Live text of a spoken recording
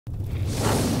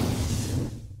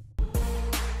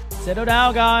Settle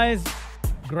down, guys.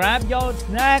 Grab your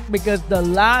snack because the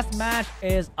last match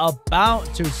is about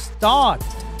to start.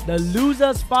 The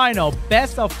losers final,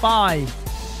 best of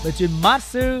 5 between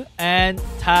MATSU and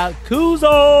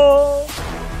TAKUZO.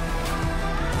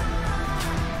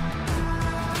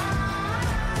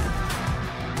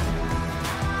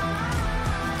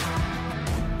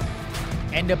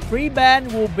 And the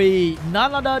pre-ban will be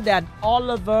none other than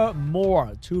Oliver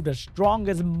Moore, to the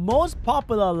strongest, most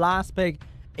popular last pick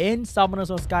in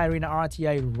Summoners of Sky Arena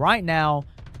RTA right now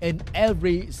in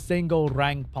every single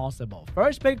rank possible.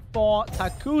 First pick for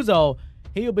TAKUZO.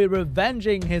 He'll be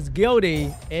revenging his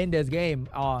guildie in this game.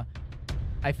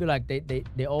 I feel like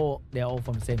they're all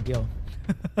from the same guild.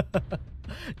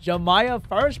 Jemiah,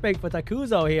 first pick for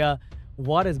TAKUZO here.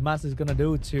 What is MATSU gonna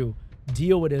do to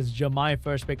deal with his Jemiah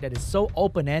first pick that is so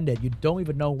open-ended? You don't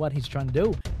even know what he's trying to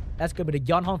do. That's gonna be the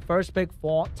Yeonhong first pick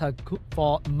for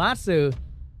MATSU,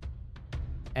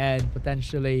 and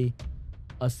potentially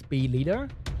a speed leader.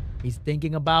 He's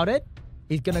thinking about it.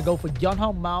 He's gonna go for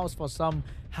Yeonhong Mouse for some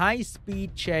high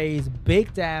speed chase,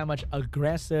 big damage,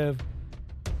 aggressive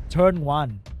turn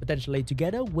 1, potentially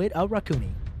together with a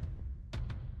Rakuni.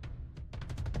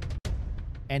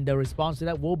 And the response to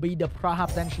that will be the Praha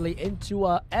potentially into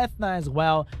a Ethna as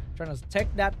well, trying to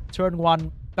take that turn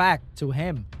 1 back to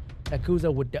him.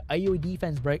 TAKUZO with the AoE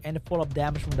defense break and the follow-up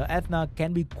damage from the Ethna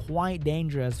can be quite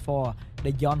dangerous for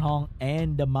the Yeonhong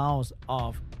and the Mouse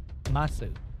of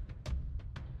MATSU.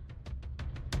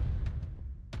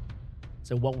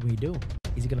 So what will he do?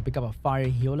 Is he going to pick up a fire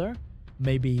healer?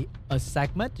 Maybe a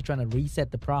segment to try to reset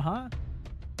the Praha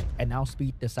and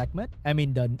outspeed the segment? I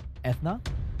mean the Ethna.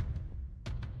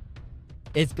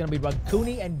 It's going to be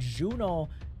Rakuni and Juno,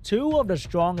 2 of the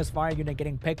strongest fire unit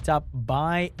getting picked up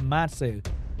by MATSU.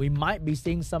 We might be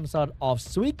seeing some sort of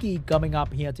Suiki coming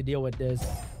up here to deal with this.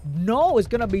 No, it's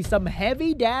going to be some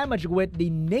heavy damage with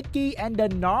the Nikki and the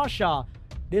Narsha.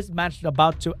 This match is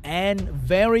about to end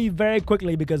very, very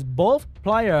quickly because both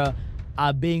players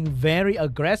are being very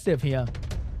aggressive here.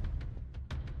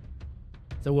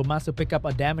 So will MATSU pick up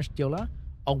a damage dealer?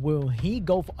 Or will he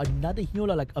go for another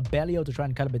healer like a Belio to try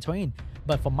and cut it between?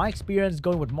 But from my experience,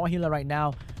 going with more healer right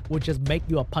now would just make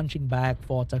you a punching bag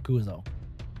for TAKUZO.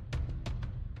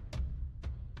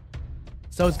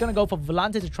 So it's going to go for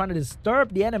Volante to try to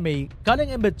disturb the enemy, cutting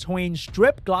in between,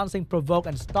 strip, glancing, provoke,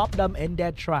 and stop them in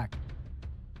their track.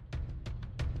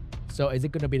 So is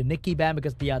it going to be the Nikki ban?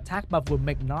 Because the attack buff will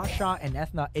make Narsha and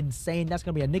Ethna insane. That's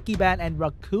going to be a Nikki ban and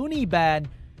Rakuni ban,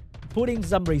 putting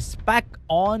some respect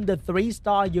on the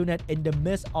 3-star unit in the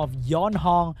midst of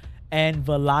Yeonhong and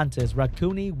Volantis.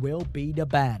 Rakuni will be the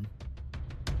ban.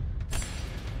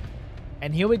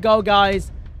 And here we go,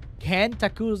 guys. Can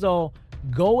TAKUZO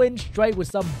go in straight with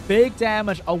some big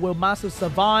damage, or will MATSU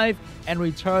survive and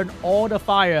return all the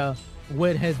fire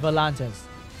with his Volantis?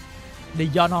 The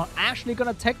Yeonhong actually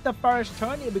going to take the first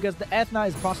turn here because the Ethna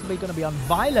is possibly going to be on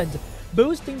violent,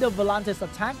 boosting the Volantis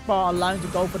attack bar, allowing to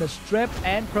go for the strip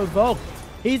and provoke.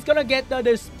 He's going to get the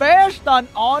despair stun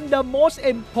on the most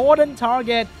important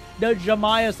target, the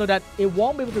Jemiah, so that it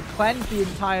won't be able to cleanse the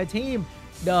entire team.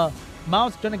 The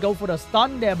Mouse going to go for the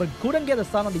stun there, but couldn't get the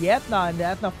stun on the Ethna, and the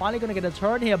Ethna finally going to get a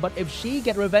turn here. But if she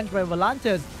get revenge by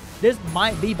Volantis, this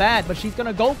might be bad, but she's going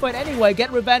to go for it anyway,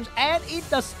 get revenge, and eat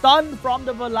the stun from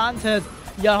the Volantis.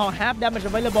 Yeonhong have damage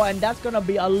available, and that's going to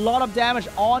be a lot of damage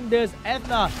on this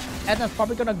Ethna. Ethna's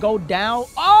probably going to go down.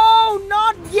 Oh,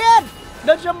 not yet!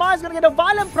 The Jemiah is going to get a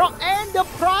violent proc, and the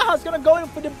Praha is going to go in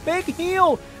for the big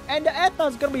heal, and the Ethna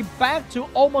is going to be back to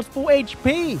almost full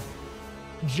HP.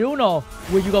 Juno,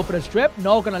 will you go for the strip?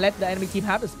 No, going to let the enemy team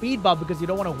have the speed buff because you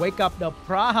don't want to wake up the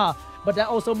Praha. But that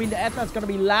also means the Ethna is going to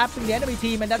be lapsing the enemy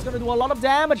team, and that's going to do a lot of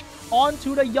damage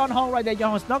onto the Yeonhong right there.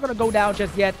 Yeonhong's not going to go down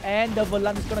just yet, and the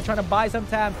Volant is going to try to buy some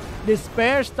time.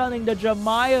 Despair stunning the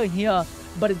Jemiah here,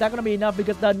 but is that going to be enough?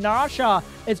 Because the Narsha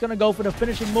is going to go for the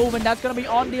finishing move, and that's going to be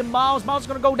on the Mouse. Mouse is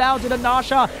going to go down to the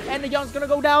Narsha, and the Yeonhong is going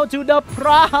to go down to the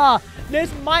Praha.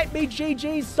 This might be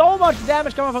GG. So much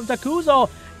damage coming from TAKUZO,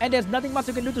 and there's nothing much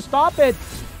you can do to stop it.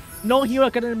 No hero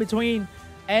getting in between.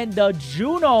 And the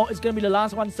Juno is going to be the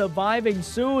last one surviving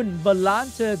soon.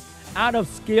 Volantis out of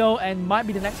skill and might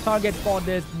be the next target for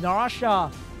this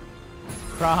Narsha.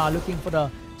 Praha looking for the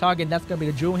target. That's going to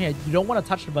be the Juno here. You don't want to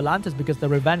touch the Volantis because the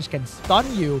revenge can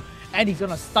stun you. And he's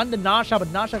going to stun the Narsha, but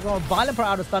Narsha is going to violent Praha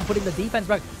out of stun, putting the defense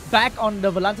back on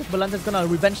the Volantis. Volantis is going to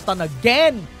revenge stun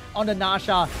again on the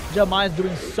Narsha. Jemiah is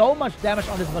doing so much damage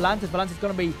on this Volantis. Volantis is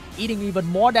going to be eating even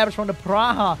more damage from the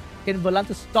Praha. Can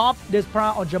Volantis stop this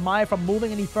Praha or Jemiah from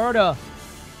moving any further?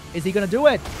 Is he going to do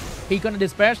it? He's going to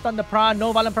despair stun the Praha.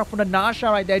 No violent Praha from the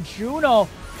Narsha right there. Juno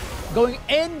Going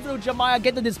in through Jemaya,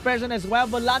 get the dispersion as well.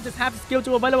 Volantis have skill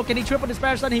 2 available. Can he triple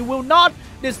dispersion? He will not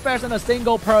dispersion a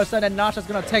single person. And Nasha's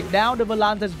going to take down the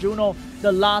Volantis. Juno,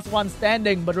 the last one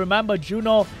standing. But remember,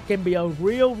 Juno can be a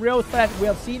real threat. We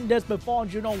have seen this before.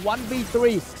 Juno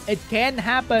 1v3. It can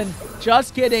happen.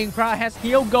 Just kidding. Pra has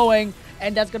heal going.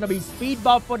 And that's going to be speed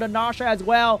buff for the Nasha as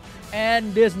well.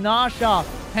 And this Nasha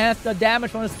has the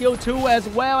damage from the skill 2 as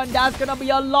well. And that's going to be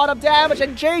a lot of damage.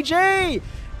 And GG!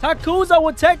 TAKUZO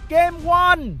will take game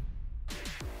 1.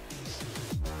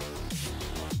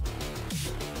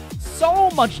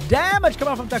 So much damage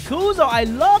coming from TAKUZO. I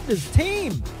love this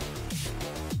team.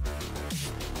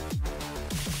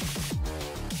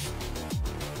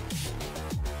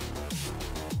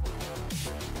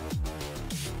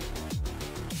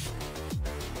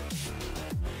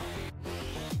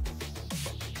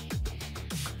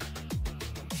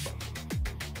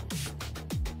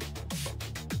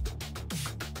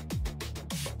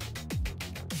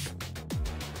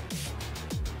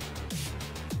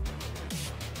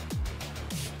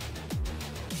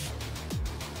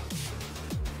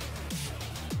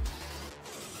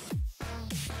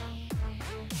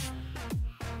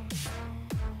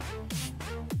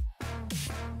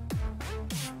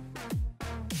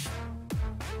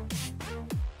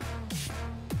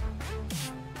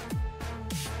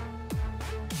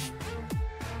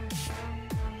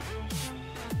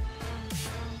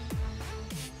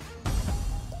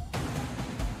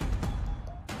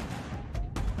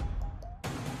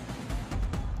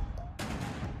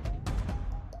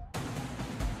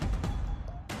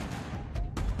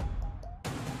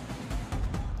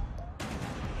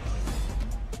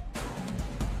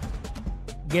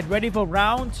 Get ready for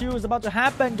round 2 is about to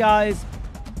happen, guys.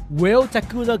 Will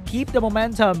TAKUZO keep the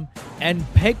momentum and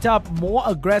picked up more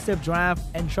aggressive draft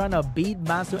and trying to beat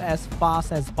MATSU as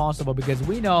fast as possible? Because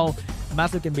we know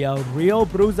MATSU can be a real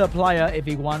bruiser player if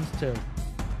he wants to.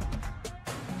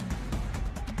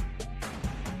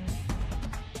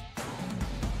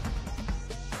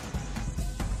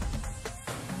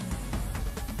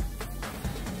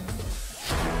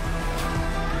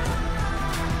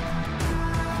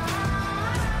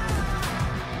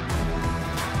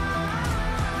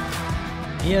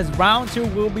 Yes, round 2,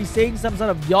 we'll be seeing some sort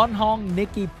of Yeonhong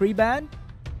Nikki pre-ban,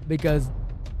 because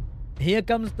here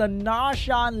comes the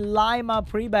Narshan Lima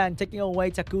pre-ban, taking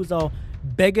away TAKUZO,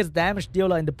 biggest damage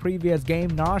dealer in the previous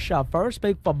game. Narsha, first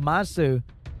pick for MATSU.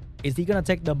 Is he going to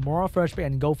take the Mora first pick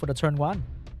and go for the turn 1?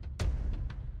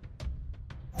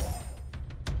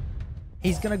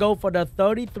 He's going to go for the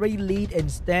 33 lead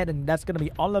instead, and that's going to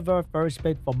be Oliver first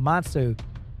pick for MATSU.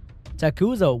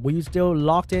 TAKUZO, will you still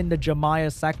lock in the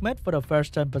Jemaya segment for the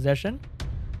first turn possession?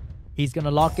 He's going to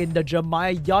lock in the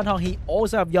Jemaya Yeonhong. He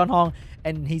also have Yeonhong,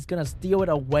 and he's going to steal it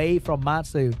away from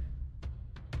MATSU.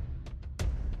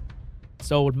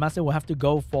 So MATSU will have to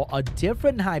go for a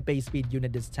different high base speed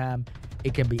unit this time.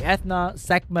 It can be Ethna,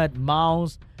 segment,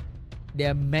 mouse.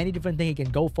 There are many different things he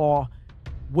can go for.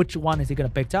 Which one is he going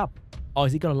to pick up? Or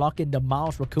is he going to lock in the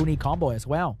mouse Rakuni combo as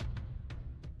well?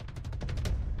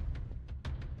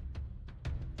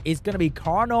 It's going to be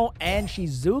Karno and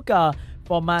Shizuka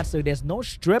for MATSU. There's no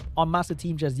strip on MATSU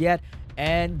team just yet.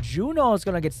 And Juno is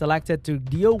going to get selected to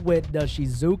deal with the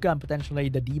Shizuka and potentially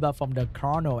the debuff from the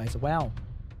Karno as well.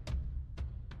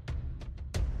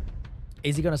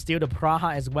 Is he going to steal the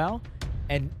Praha as well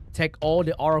and take all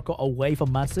the Oracle away from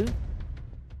MATSU?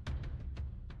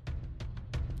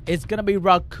 It's going to be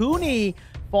Rakuni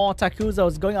for TAKUZO.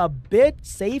 It's going a bit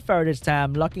safer this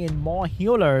time, locking in more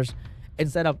healers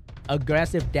instead of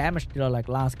aggressive damage dealer like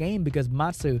last game, because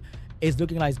MATSU is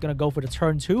looking like it's going to go for the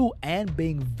turn 2 and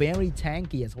being very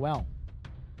tanky as well.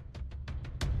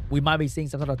 We might be seeing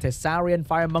some sort of Tessarian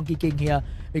Fire Monkey King here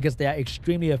because they are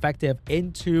extremely effective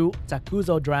into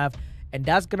TAKUZO draft, and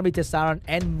that's going to be Tessarian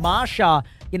and Masha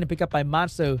getting picked up by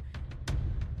MATSU.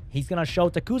 He's going to show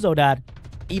TAKUZO that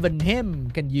even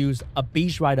him can use a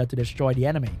Beast Rider to destroy the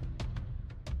enemy.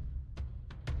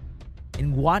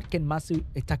 And what can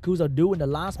TAKUZO do in the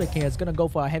last pick here? It's going to go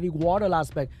for a heavy water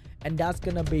last pick, and that's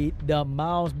going to be the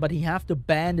mouse. But he have to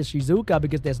ban the Shizuka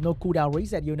because there's no cooldown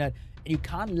reset unit. And you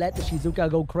can't let the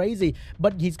Shizuka go crazy.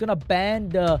 But he's going to ban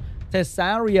the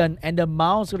Tessarian, and the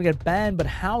mouse is going to get banned. But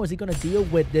how is he going to deal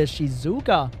with the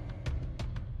Shizuka?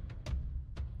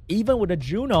 Even with the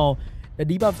Juno, the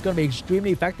debuff is going to be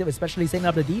extremely effective, especially setting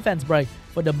up the defense break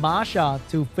for the Masha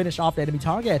to finish off the enemy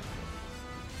target.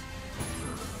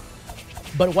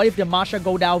 But what if the Masha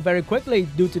go down very quickly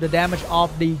due to the damage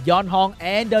of the Yeonhong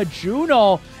and the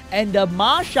Juno? And the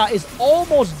Masha is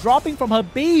almost dropping from her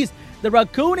beast. The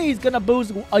Rakuni is going to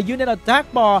boost a unit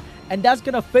attack bar. and that's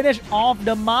gonna finish off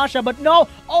the Masha. But no,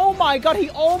 oh my god, he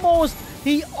almost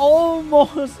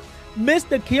missed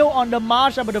the kill on the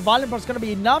Masha, but the Violent Burst is gonna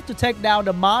be enough to take down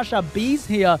the Masha Beast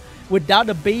here. Without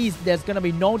the Beast, there's gonna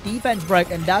be no defense break,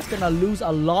 and that's gonna lose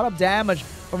a lot of damage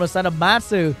from the side of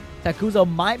MATSU. TAKUZO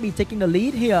might be taking the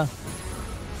lead here.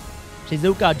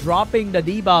 Shizuka dropping the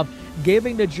debuff,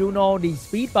 giving the Juno the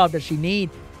speed buff that she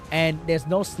needs. And there's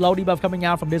no slow debuff coming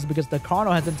out from this because the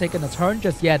Carno hasn't taken a turn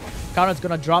just yet. Carno's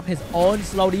gonna drop his own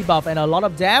slow debuff and a lot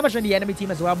of damage on the enemy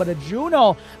team as well. But the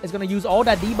Juno is gonna use all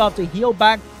that debuff to heal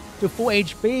back to full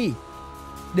HP.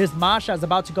 This Masha is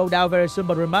about to go down very soon.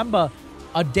 But remember,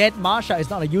 a dead Masha is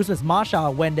not a useless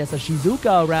Masha when there's a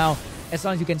Shizuka around. As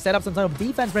long as you can set up some sort of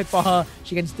defense break for her,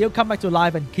 she can still come back to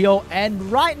life and kill.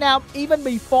 And right now, even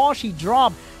before she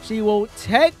dropped, she will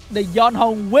take the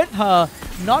Yonhong with her,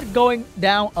 not going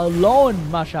down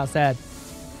alone, Masha said.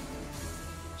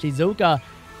 Shizuka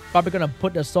probably gonna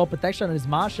put the soul protection on this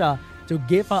Masha to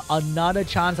give her another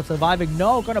chance of surviving.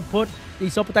 No, gonna put the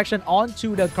soul protection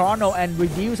onto the Carno and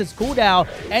reduce its cooldown.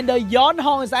 And the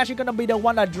Yonhong is actually gonna be the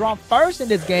one that dropped first in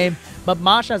this game. But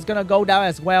Masha is gonna go down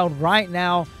as well right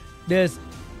now. This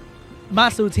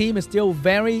MATSU team is still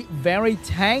very, very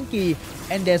tanky,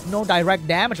 and there's no direct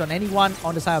damage on anyone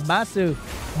on the side of MATSU.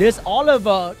 This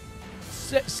Oliver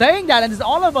saying that, and this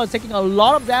Oliver is taking a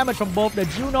lot of damage from both the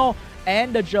Juno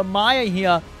and the Jemiah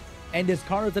here. And this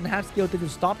Carno doesn't have skill to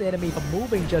stop the enemy from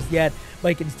moving just yet, but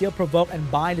he can still provoke and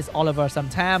bind this Oliver some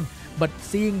time. But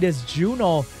seeing this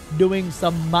Juno doing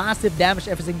some massive damage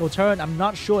every single turn, I'm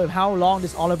not sure how long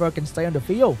this Oliver can stay on the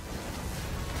field.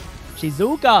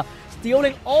 Shizuka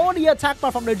stealing all the attack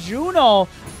bar from the Juno,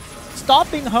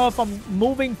 stopping her from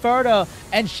moving further,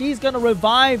 and she's gonna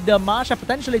revive the Masha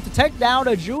potentially to take down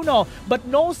the Juno, but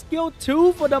no skill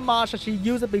 2 for the Masha. She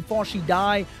used it before she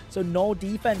died, so no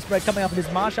defense break coming up for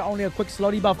this Masha, only a quick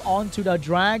slow debuff onto the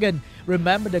Dragon.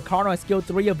 Remember, the Carno has skill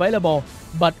 3 available,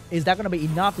 but is that gonna be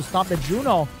enough to stop the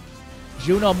Juno?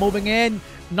 Juno moving in,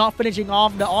 not finishing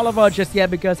off the Oliver just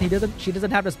yet because she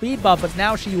doesn't have the speed buff, but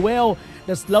now she will.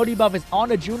 The slow debuff is on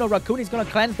the Juno. Raccoon is going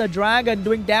to cleanse the Dragon,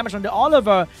 doing damage on the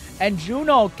Oliver. And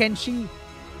Juno, can she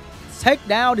take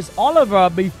down this Oliver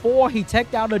before he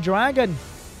take down the Dragon?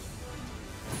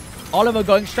 Oliver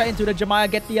going straight into the Jemiah,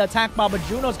 get the attack bar, but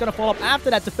Juno's going to follow up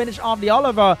after that to finish off the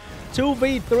Oliver.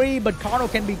 2v3, but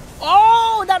Carno can be...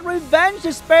 Oh, that revenge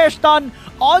despair stun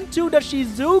onto the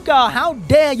Shizuka. How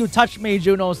dare you touch me,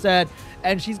 Juno said.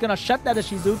 And she's gonna shut down the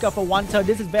Shizuka for one turn.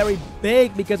 This is very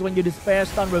big because when you despair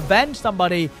stun revenge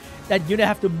somebody, that you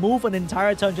have to move an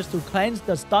entire turn just to cleanse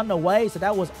the stun away. So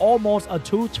that was almost a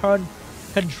 2-turn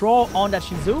control on that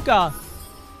Shizuka.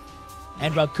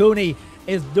 And Raccoon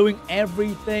is doing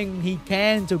everything he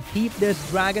can to keep this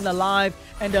Dragon alive.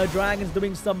 And the Dragon's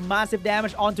doing some massive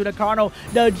damage onto the Carno.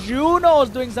 The Juno's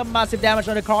doing some massive damage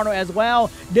on the Carno as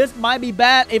well. This might be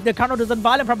bad if the Carno doesn't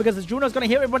violent from, because the Juno's going to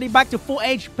heal everybody back to full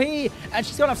HP. And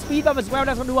she's going to have speed buff as well.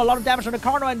 That's going to do a lot of damage on the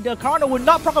Carno. And the Carno will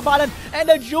not proc a violent. And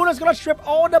the Juno's going to strip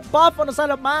all the buff on the side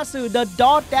of MATSU. The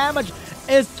dot damage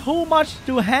is too much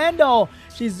to handle.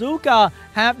 Shizuka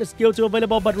have the skill 2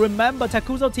 available, but remember,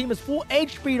 TAKUZO team is full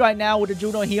HP right now with the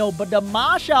Juno heal, but the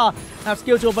Masha have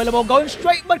skill 2 available, going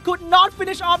straight, but could not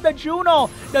finish off the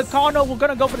Juno. The Carno will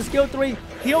gonna go for the skill 3,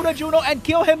 heal the Juno, and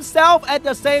kill himself at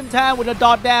the same time with the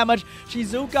dot damage.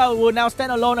 Shizuka will now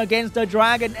stand alone against the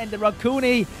Dragon and the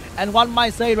Raccoon, and one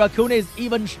might say Raccoon is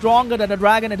even stronger than the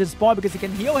Dragon at this point because he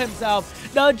can heal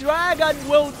himself. The Dragon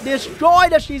will destroy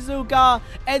the Shizuka,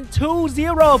 and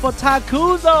 2-0 for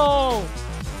TAKUZO.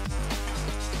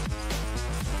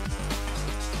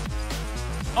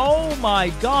 Oh my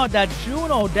god, that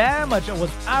Juno damage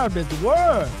was out of this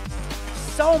world.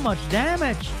 So much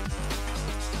damage.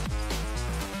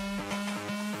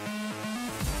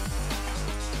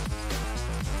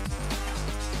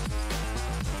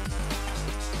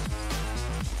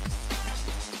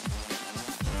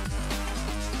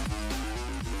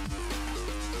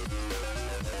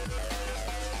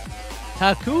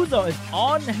 TAKUZO is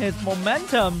on his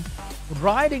momentum,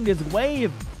 riding this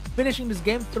wave, finishing this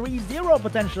game 3-0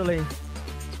 potentially.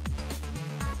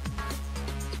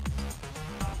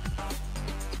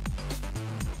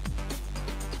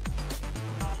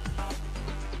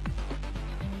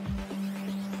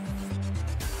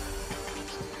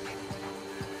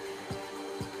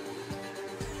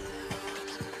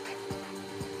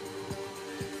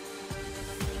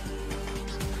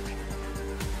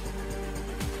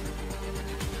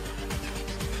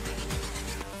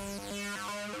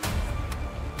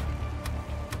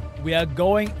 We are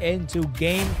going into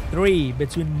game 3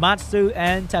 between MATSU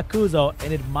and TAKUZO,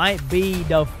 and it might be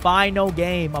the final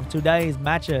game of today's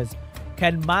matches.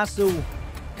 Can MATSU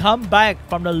come back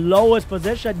from the lowest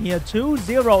position here?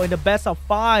 2-0 in the best of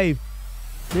 5.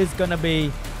 This is gonna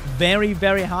be very,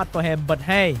 very hard for him. But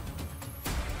hey,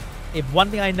 if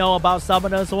one thing I know about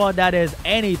Summoners War, that is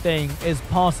anything is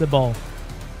possible.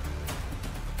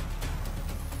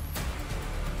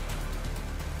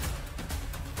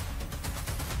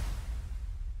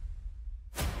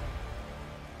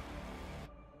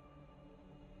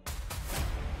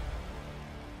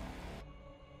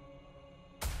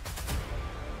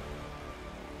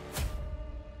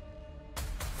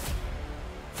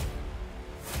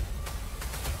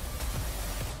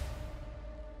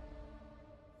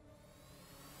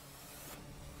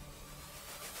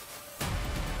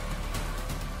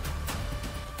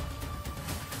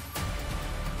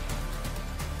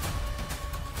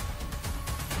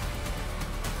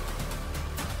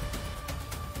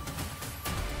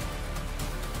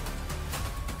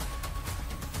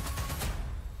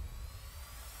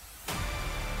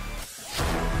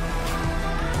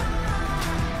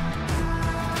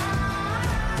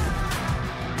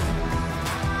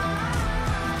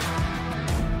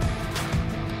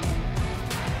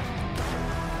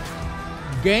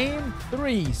 Game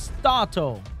 3,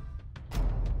 Startle.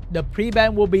 The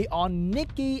pre-ban will be on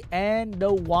Nikki and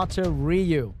the Water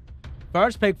Ryu.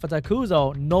 First pick for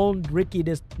TAKUZO, no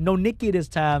Nikki this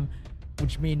time,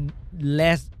 which means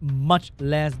much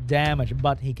less damage,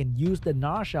 but he can use the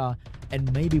Narsha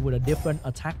and maybe with a different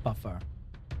attack buffer.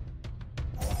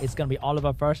 It's gonna be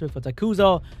Oliver first pick for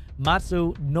TAKUZO.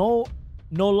 MATSU no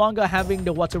longer having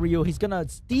the Water Ryu. He's gonna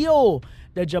steal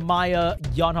the Jamaya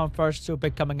Yonhon first super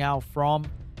pick coming out from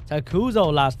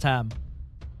TAKUZO last time.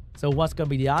 So what's gonna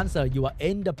be the answer? You are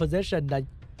in the position that,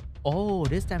 oh,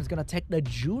 this time it's gonna take the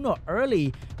Juno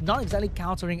early. Not exactly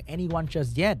countering anyone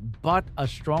just yet, but a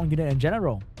strong unit in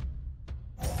general.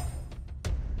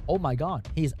 Oh my god,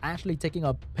 he's actually taking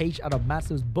a page out of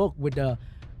MATSU's book with the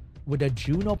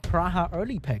Juno Praha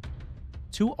early pick.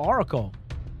 2 Oracle.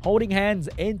 Holding hands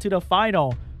into the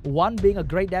final. One being a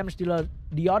great damage dealer,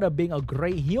 the other being a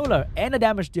great healer and a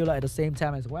damage dealer at the same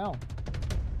time as well.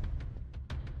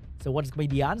 So what's going to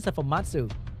be the answer for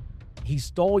MATSU? He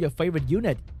stole your favorite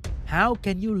unit. How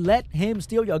can you let him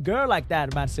steal your girl like that,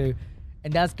 MATSU?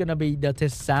 And that's going to be the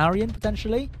Thessalian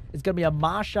potentially. It's going to be a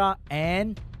Masha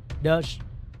and the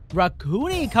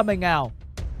Rakuni coming out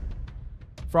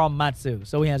from MATSU.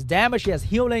 So he has damage, he has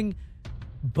healing,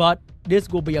 but this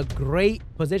will be a great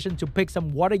position to pick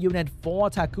some water unit for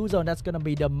TAKUZO, and that's going to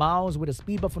be the mouse with a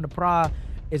speed buff from the Pra.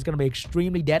 Is going to be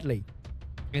extremely deadly.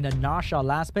 And the Narsha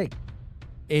last pick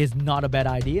is not a bad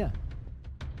idea.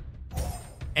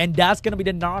 And that's going to be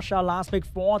the Narsha last pick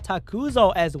for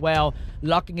TAKUZO as well,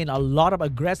 locking in a lot of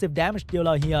aggressive damage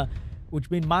dealer here,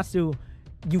 which means MATSU,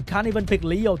 you can't even pick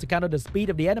Leo to counter the speed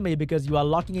of the enemy because you are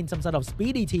locking in some sort of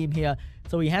speedy team here.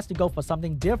 So he has to go for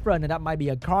something different, and that might be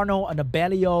a Carno, an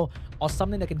Abelio, or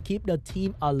something that can keep the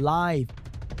team alive.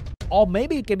 Or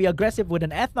maybe it can be aggressive with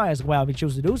an Ethna as well if he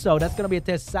chooses to do so. That's going to be a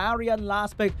Thessalian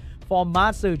last pick for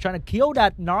MATSU, trying to kill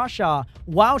that Narsha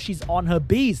while she's on her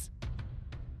beast.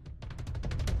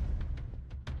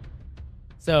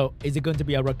 So is it going to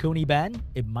be a Rakuni ban?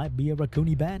 It might be a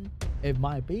Rakuni ban. It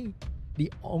might be.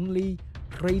 The only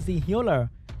crazy healer.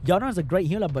 Yonhon is a great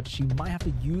healer, but she might have to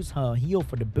use her heal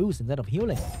for the boost instead of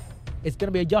healing. It's going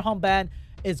to be a Yonhon ban.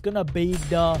 It's going to be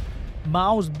the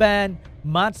mouse ban.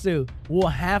 MATSU will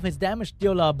have his damage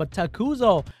dealer, but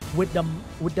TAKUZO with the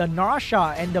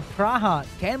Narsha and the Praha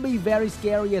can be very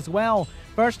scary as well.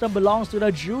 First stun belongs to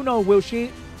the Juno. Will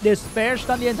she despair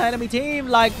stun the entire enemy team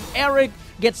like Eric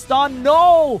gets stunned?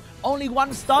 No! Only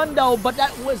 1 stun though, but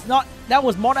that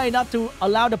was more than enough to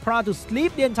allow the Praha to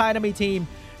sleep the entire enemy team.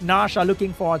 Narsha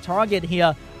looking for a target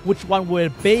here. Which one will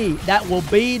it be? That will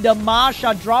be the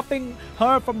Masha, dropping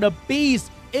her from the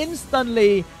beast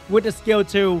instantly with the skill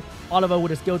 2. Oliver with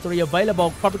the skill 3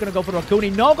 available. Probably going to go for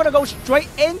Rakuni. No, going to go straight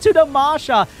into the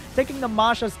Masha. Taking the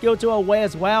Masha skill 2 away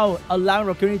as well. Allowing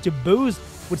Rakuni to boost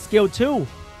with skill 2.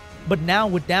 But now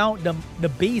without the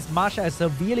beast, Masha is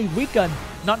severely weakened.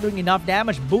 Not doing enough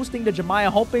damage. Boosting the Jamaya,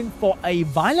 hoping for a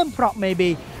violent prop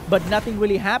maybe. But nothing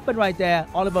really happened right there.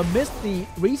 Oliver missed the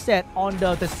reset on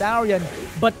the Thessalian.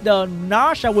 But the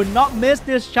Narsha will not miss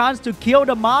this chance to kill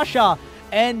the Masha.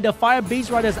 And the Fire Beast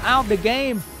Rider is out of the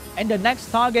game. And the next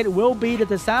target will be the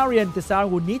Thessalian. Thessalian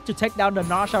will need to take down the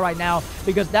Narsha right now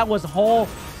because that was whole.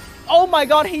 Oh my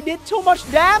god, he did too much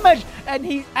damage. And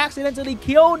he accidentally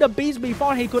killed the beast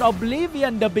before he could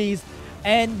oblivion the beast.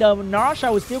 And the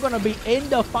Narsha was still going to be in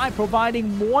the fight,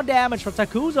 providing more damage for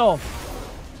TAKUZO.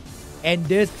 And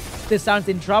this sounds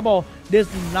in trouble. This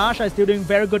Nasha is still doing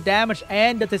very good damage,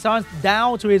 and the Tessan's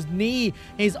down to his knee.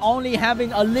 He's only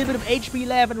having a little bit of HP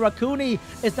left, and Rakuni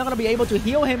is not going to be able to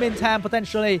heal him in time,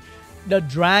 potentially. The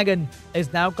Dragon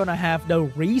is now going to have the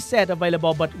reset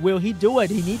available, but will he do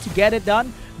it? He needs to get it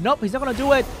done. Nope, he's not going to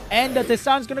do it. And the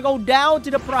Tessan's going to go down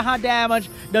to the Praha damage.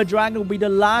 The Dragon will be the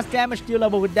last damage dealer,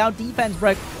 but without defense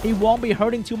break, he won't be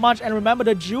hurting too much. And remember,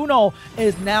 the Juno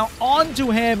is now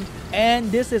onto him.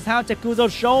 And this is how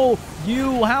TAKUZO show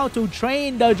you how to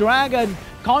train the Dragon.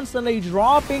 Constantly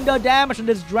dropping the damage on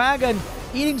this Dragon.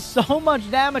 Eating so much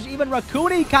damage, even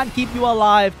Rakuni can't keep you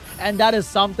alive. And that is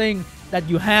something that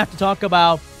you have to talk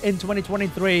about in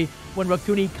 2023. When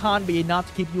Rakuni can't be enough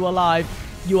to keep you alive,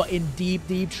 you are in deep,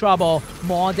 deep trouble.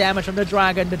 More damage on the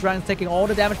Dragon. The Dragon's taking all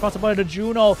the damage possible. The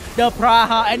Juno, the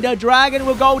Praha, and the Dragon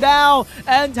will go down.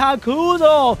 And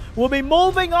TAKUZO will be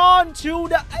moving on to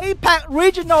the APAC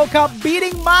Regional Cup,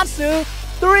 beating MATSU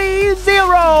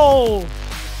 3-0.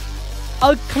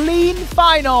 A clean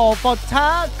final for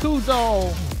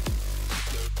TAKUZO.